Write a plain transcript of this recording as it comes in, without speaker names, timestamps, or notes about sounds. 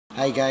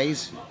Hi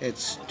guys,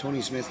 it's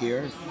Tony Smith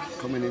here,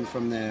 coming in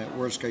from the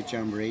World Scout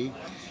Jamboree.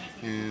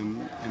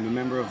 I'm a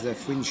member of the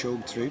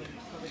Fuinseog troupe.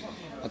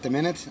 At the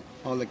minute,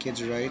 all the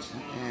kids are out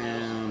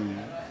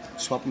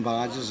swapping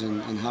badges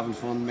and having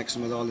fun,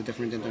 mixing with all the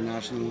different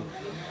international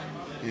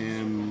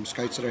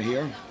scouts that are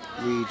here.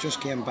 We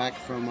just came back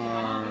from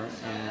our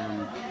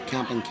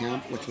camping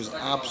camp, which was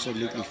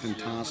absolutely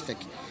fantastic.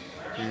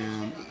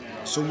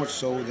 So much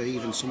so that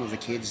even some of the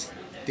kids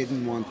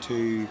didn't want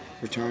to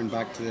return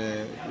back to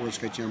the World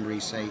Scout Jamboree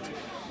site.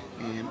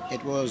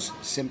 It was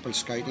simple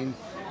scouting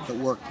that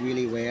worked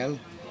really well.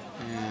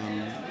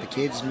 The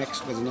kids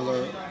mixed with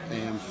another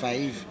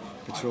 5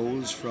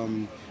 patrols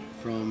from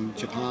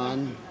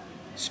Japan,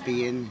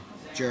 Spain,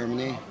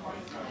 Germany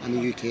and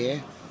the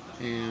UK.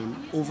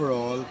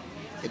 Overall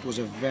it was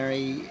a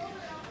very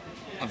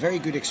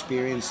good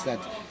experience that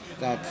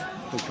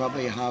they'll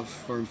probably have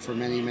for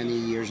many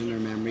years in their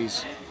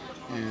memories.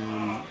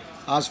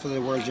 As for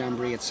the World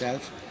Jamboree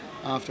itself,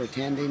 after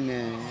attending,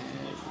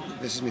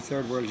 this is my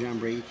 3rd World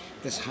Jamboree,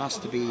 this has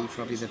to be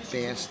probably the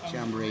best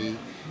Jamboree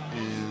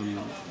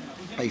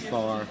by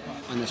far,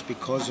 and it's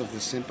because of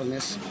the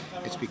simpleness,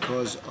 it's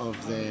because of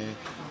the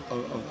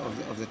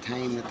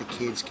time that the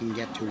kids can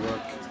get to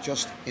work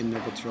just in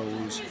their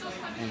patrols,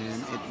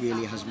 and it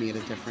really has made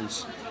a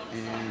difference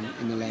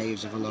in the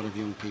lives of a lot of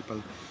young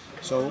people.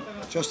 So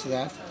just to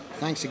that,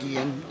 thanks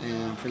again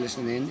for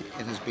listening in.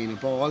 It has been a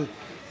ball.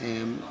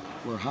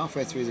 We're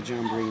halfway through the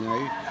Jamboree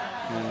now,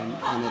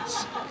 and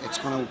it's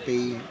going to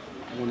be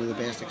one of the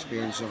best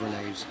experiences of our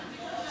lives.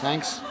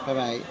 Thanks, bye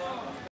bye.